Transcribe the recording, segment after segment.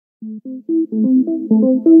The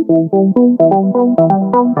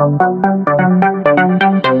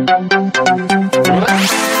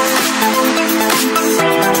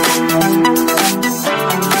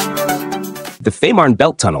Fehmarn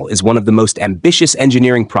Belt Tunnel is one of the most ambitious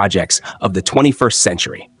engineering projects of the 21st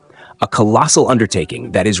century, a colossal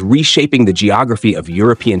undertaking that is reshaping the geography of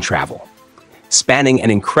European travel. Spanning an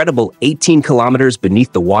incredible 18 kilometers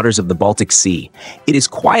beneath the waters of the Baltic Sea, it is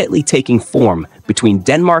quietly taking form between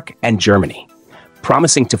Denmark and Germany,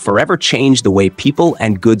 promising to forever change the way people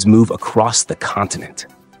and goods move across the continent.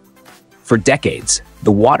 For decades,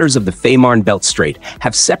 the waters of the Fehmarn Belt Strait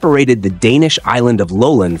have separated the Danish island of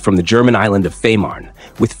Lolland from the German island of Fehmarn,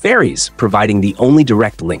 with ferries providing the only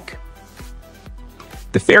direct link.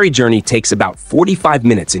 The ferry journey takes about 45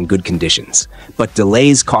 minutes in good conditions, but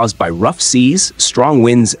delays caused by rough seas, strong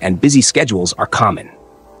winds, and busy schedules are common.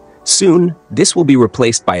 Soon, this will be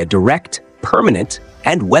replaced by a direct, permanent,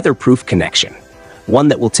 and weatherproof connection, one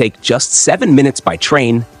that will take just 7 minutes by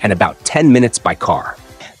train and about 10 minutes by car.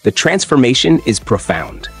 The transformation is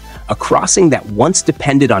profound. A crossing that once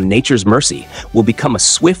depended on nature's mercy will become a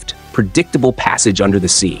swift, predictable passage under the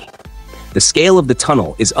sea. The scale of the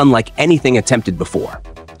tunnel is unlike anything attempted before.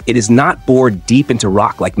 It is not bored deep into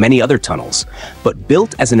rock like many other tunnels, but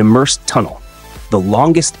built as an immersed tunnel, the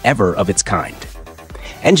longest ever of its kind.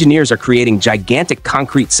 Engineers are creating gigantic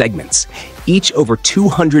concrete segments, each over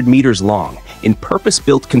 200 meters long, in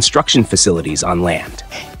purpose-built construction facilities on land.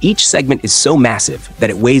 Each segment is so massive that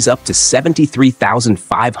it weighs up to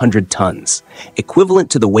 73,500 tons, equivalent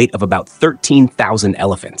to the weight of about 13,000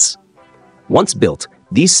 elephants. Once built,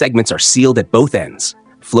 these segments are sealed at both ends,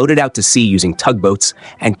 floated out to sea using tugboats,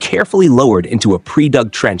 and carefully lowered into a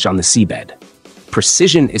pre-dug trench on the seabed.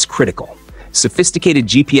 Precision is critical. Sophisticated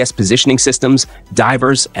GPS positioning systems,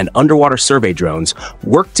 divers, and underwater survey drones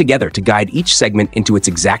work together to guide each segment into its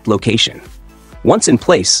exact location. Once in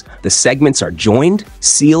place, the segments are joined,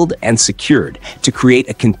 sealed, and secured to create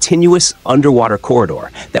a continuous underwater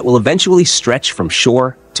corridor that will eventually stretch from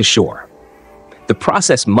shore to shore. The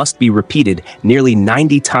process must be repeated nearly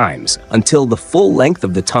 90 times until the full length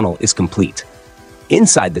of the tunnel is complete.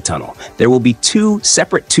 Inside the tunnel, there will be 2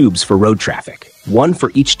 separate tubes for road traffic, one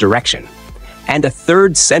for each direction, and a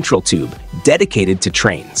third central tube dedicated to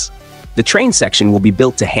trains. The train section will be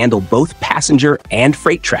built to handle both passenger and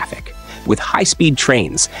freight traffic, with high-speed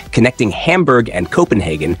trains connecting Hamburg and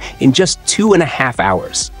Copenhagen in just 2.5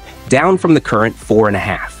 hours, down from the current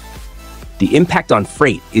 4.5. The impact on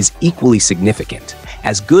freight is equally significant,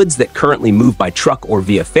 as goods that currently move by truck or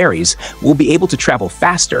via ferries will be able to travel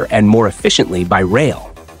faster and more efficiently by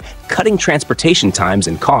rail, cutting transportation times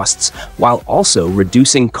and costs while also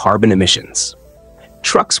reducing carbon emissions.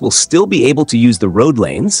 Trucks will still be able to use the road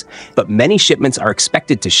lanes, but many shipments are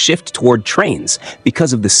expected to shift toward trains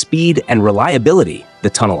because of the speed and reliability the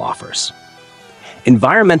tunnel offers.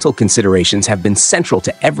 Environmental considerations have been central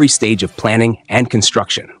to every stage of planning and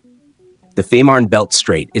construction. The Fehmarn Belt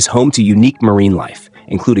Strait is home to unique marine life,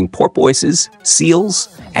 including porpoises,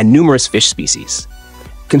 seals, and numerous fish species.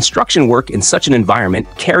 Construction work in such an environment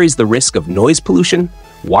carries the risk of noise pollution,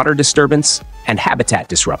 water disturbance, and habitat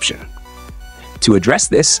disruption. To address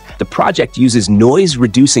this, the project uses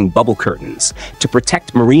noise-reducing bubble curtains to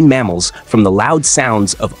protect marine mammals from the loud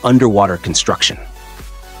sounds of underwater construction.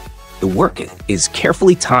 The work is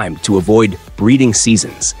carefully timed to avoid breeding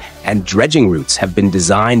seasons, and dredging routes have been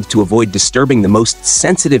designed to avoid disturbing the most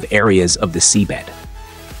sensitive areas of the seabed.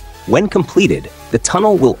 When completed, the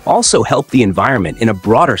tunnel will also help the environment in a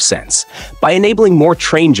broader sense by enabling more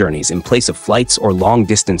train journeys in place of flights or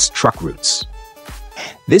long-distance truck routes.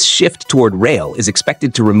 This shift toward rail is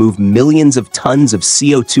expected to remove millions of tons of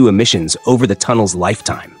CO2 emissions over the tunnel's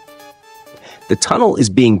lifetime. The tunnel is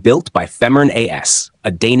being built by Fehmarn AS,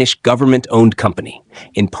 a Danish government-owned company,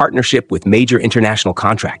 in partnership with major international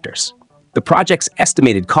contractors. The project's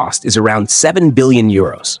estimated cost is around 7 billion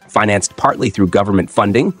euros, financed partly through government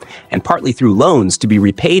funding and partly through loans to be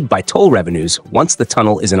repaid by toll revenues once the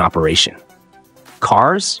tunnel is in operation.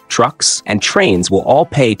 Cars, trucks, and trains will all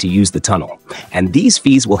pay to use the tunnel, and these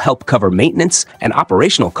fees will help cover maintenance and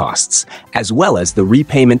operational costs, as well as the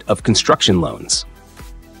repayment of construction loans.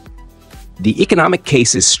 The economic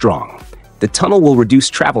case is strong. The tunnel will reduce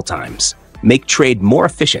travel times, make trade more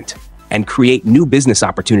efficient, and create new business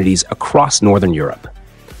opportunities across Northern Europe.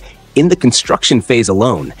 In the construction phase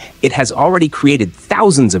alone, it has already created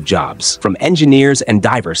thousands of jobs, from engineers and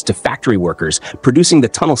divers to factory workers producing the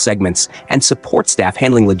tunnel segments and support staff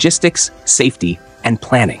handling logistics, safety, and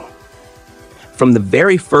planning. From the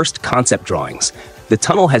very first concept drawings, the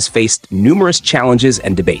tunnel has faced numerous challenges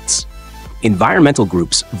and debates. environmental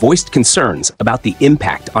groups voiced concerns about the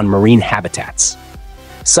impact on marine habitats.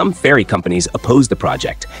 Some ferry companies opposed the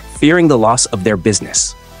project, fearing the loss of their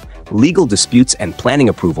business. Legal disputes and planning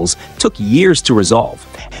approvals took years to resolve,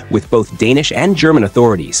 with both Danish and German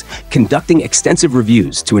authorities conducting extensive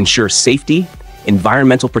reviews to ensure safety,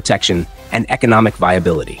 environmental protection, and economic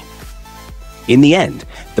viability. In the end,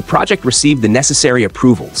 the project received the necessary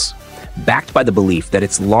approvals, backed by the belief that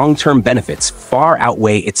its long-term benefits far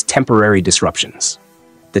outweigh its temporary disruptions.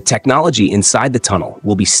 The technology inside the tunnel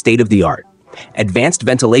will be state-of-the-art. Advanced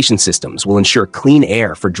ventilation systems will ensure clean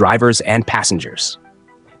air for drivers and passengers.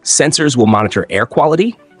 Sensors will monitor air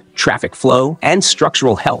quality, traffic flow, and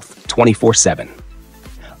structural health 24/7.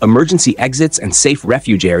 Emergency exits and safe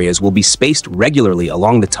refuge areas will be spaced regularly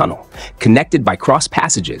along the tunnel, connected by cross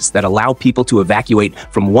passages that allow people to evacuate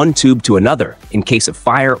from one tube to another in case of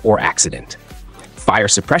fire or accident. Fire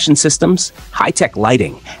suppression systems, high-tech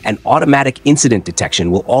lighting, and automatic incident detection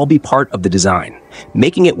will all be part of the design,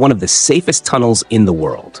 making it one of the safest tunnels in the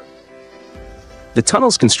world. The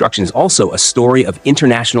tunnel's construction is also a story of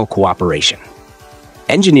international cooperation.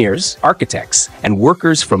 Engineers, architects, and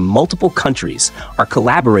workers from multiple countries are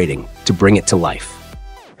collaborating to bring it to life.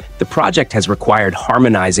 The project has required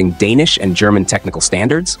harmonizing Danish and German technical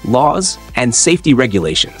standards, laws, and safety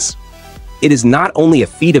regulations. It is not only a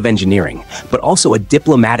feat of engineering, but also a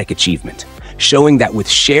diplomatic achievement, showing that with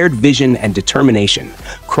shared vision and determination,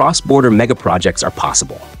 cross-border megaprojects are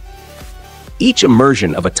possible. Each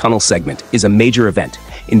immersion of a tunnel segment is a major event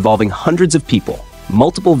involving hundreds of people,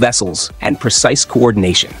 multiple vessels, and precise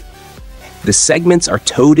coordination. The segments are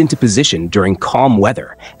towed into position during calm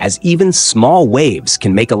weather, as even small waves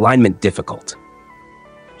can make alignment difficult.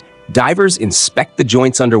 Divers inspect the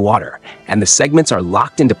joints underwater, and the segments are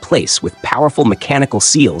locked into place with powerful mechanical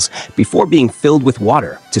seals before being filled with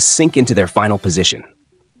water to sink into their final position.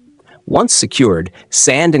 Once secured,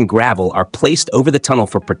 sand and gravel are placed over the tunnel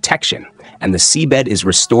for protection, and the seabed is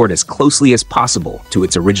restored as closely as possible to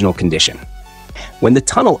its original condition. When the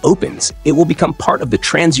tunnel opens, it will become part of the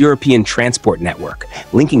Trans-European transport network,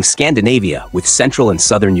 linking Scandinavia with Central and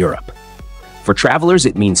Southern Europe. For travelers,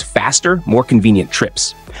 it means faster, more convenient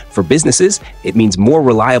trips. For businesses, it means more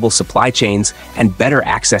reliable supply chains and better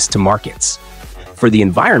access to markets. For the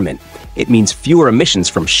environment, it means fewer emissions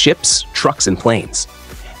from ships, trucks, and planes.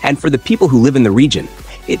 And for the people who live in the region,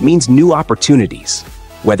 it means new opportunities,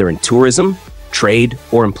 whether in tourism, trade,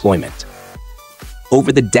 or employment.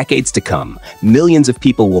 Over the decades to come, millions of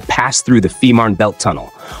people will pass through the Fehmarn Belt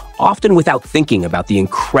Tunnel, often without thinking about the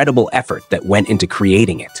incredible effort that went into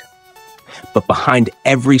creating it. But behind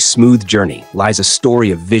every smooth journey lies a story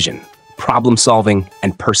of vision, problem-solving,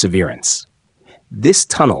 and perseverance. This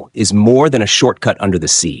tunnel is more than a shortcut under the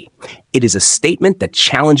sea. It is a statement that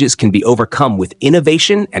challenges can be overcome with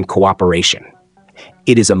innovation and cooperation.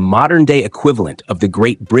 It is a modern-day equivalent of the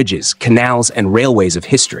great bridges, canals, and railways of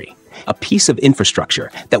history, a piece of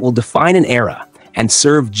infrastructure that will define an era and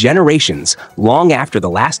serve generations long after the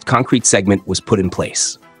last concrete segment was put in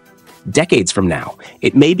place. Decades from now,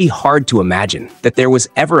 it may be hard to imagine that there was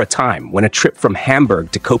ever a time when a trip from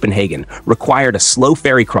Hamburg to Copenhagen required a slow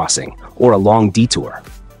ferry crossing or a long detour.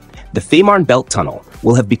 The Fehmarn Belt Tunnel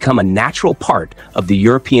will have become a natural part of the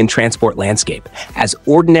European transport landscape, as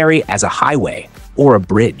ordinary as a highway or a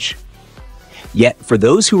bridge. Yet, for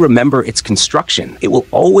those who remember its construction, it will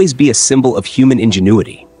always be a symbol of human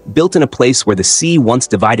ingenuity, built in a place where the sea once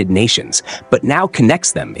divided nations, but now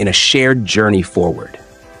connects them in a shared journey forward.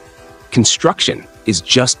 Construction is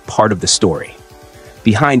just part of the story.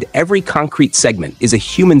 Behind every concrete segment is a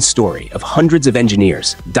human story of hundreds of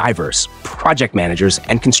engineers, divers, project managers,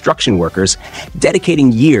 and construction workers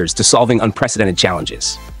dedicating years to solving unprecedented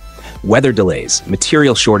challenges. Weather delays,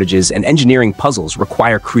 material shortages, and engineering puzzles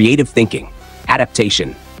require creative thinking,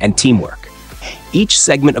 adaptation, and teamwork. Each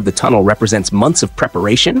segment of the tunnel represents months of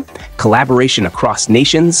preparation, collaboration across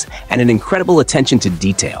nations, and an incredible attention to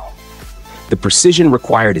detail. The precision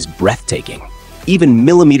required is breathtaking. Even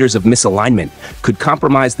millimeters of misalignment could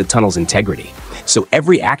compromise the tunnel's integrity, so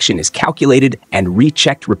every action is calculated and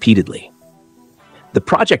rechecked repeatedly. The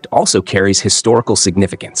project also carries historical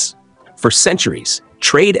significance. For centuries,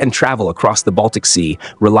 trade and travel across the Baltic Sea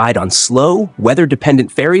relied on slow,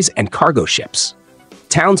 weather-dependent ferries and cargo ships.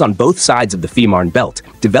 Towns on both sides of the Fehmarn Belt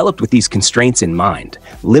developed with these constraints in mind,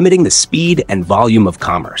 limiting the speed and volume of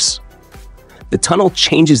commerce. The tunnel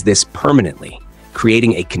changes this permanently,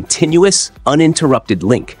 creating a continuous, uninterrupted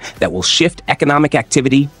link that will shift economic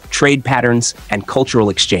activity, trade patterns, and cultural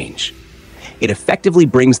exchange. It effectively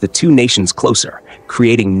brings the two nations closer,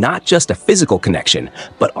 creating not just a physical connection,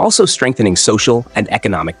 but also strengthening social and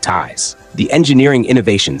economic ties. The engineering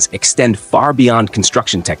innovations extend far beyond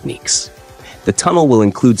construction techniques. The tunnel will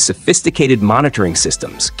include sophisticated monitoring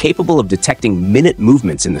systems capable of detecting minute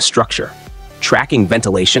movements in the structure, tracking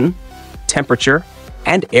ventilation, temperature,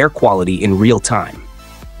 and air quality in real time.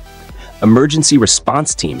 Emergency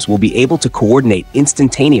response teams will be able to coordinate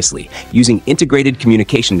instantaneously using integrated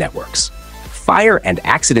communication networks. Fire and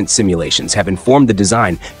accident simulations have informed the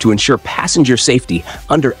design to ensure passenger safety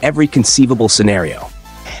under every conceivable scenario.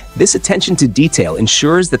 This attention to detail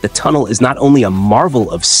ensures that the tunnel is not only a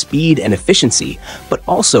marvel of speed and efficiency, but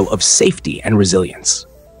also of safety and resilience.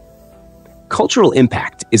 Cultural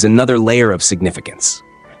impact is another layer of significance.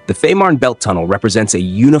 The Fehmarn Belt Tunnel represents a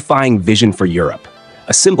unifying vision for Europe,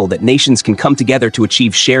 a symbol that nations can come together to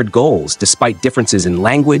achieve shared goals despite differences in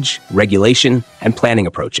language, regulation, and planning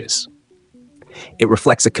approaches. It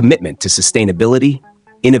reflects a commitment to sustainability,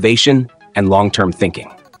 innovation, and long-term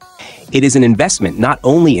thinking. It is an investment not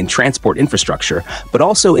only in transport infrastructure, but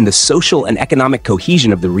also in the social and economic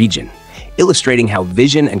cohesion of the region, illustrating how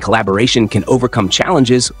vision and collaboration can overcome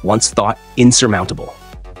challenges once thought insurmountable.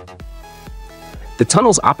 The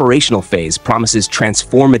tunnel's operational phase promises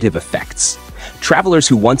transformative effects. Travelers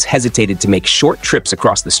who once hesitated to make short trips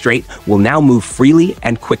across the strait will now move freely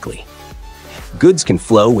and quickly. Goods can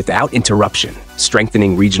flow without interruption,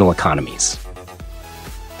 strengthening regional economies.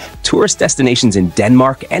 Tourist destinations in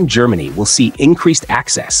Denmark and Germany will see increased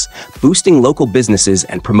access, boosting local businesses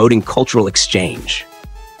and promoting cultural exchange.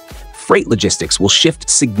 Freight logistics will shift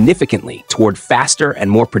significantly toward faster and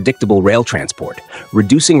more predictable rail transport,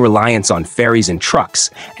 reducing reliance on ferries and trucks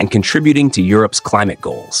and contributing to Europe's climate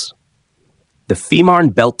goals. The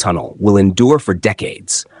Fehmarn Belt Tunnel will endure for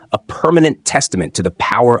decades, a permanent testament to the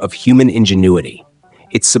power of human ingenuity.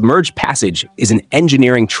 Its submerged passage is an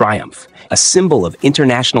engineering triumph, a symbol of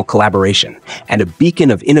international collaboration, and a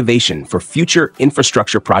beacon of innovation for future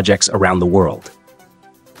infrastructure projects around the world.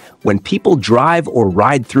 When people drive or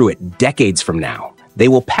ride through it decades from now, they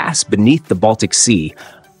will pass beneath the Baltic Sea,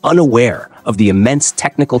 unaware of the immense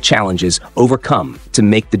technical challenges overcome to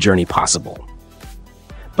make the journey possible.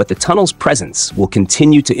 But the tunnel's presence will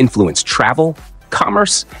continue to influence travel,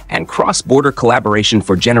 commerce, and cross-border collaboration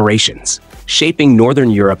for generations, shaping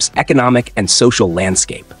Northern Europe's economic and social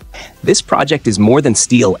landscape. This project is more than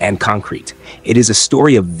steel and concrete. It is a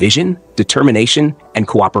story of vision, determination, and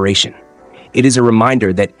cooperation. It is a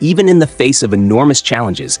reminder that even in the face of enormous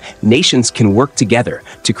challenges, nations can work together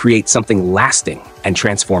to create something lasting and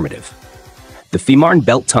transformative. The Fehmarn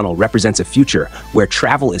Belt Tunnel represents a future where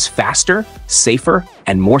travel is faster, safer,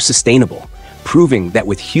 and more sustainable, proving that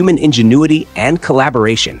with human ingenuity and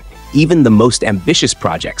collaboration, even the most ambitious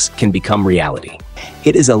projects can become reality.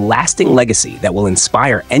 It is a lasting legacy that will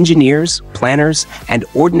inspire engineers, planners, and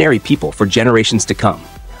ordinary people for generations to come.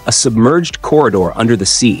 A submerged corridor under the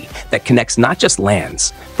sea that connects not just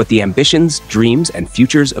lands, but the ambitions, dreams, and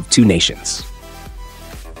futures of two nations.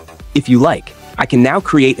 If you like, I can now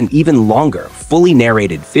create an even longer, fully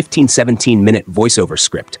narrated 15-17-minute voiceover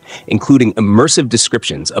script, including immersive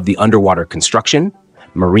descriptions of the underwater construction,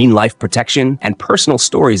 marine life protection, and personal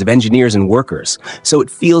stories of engineers and workers, so it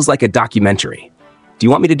feels like a documentary. Do you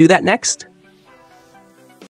want me to do that next?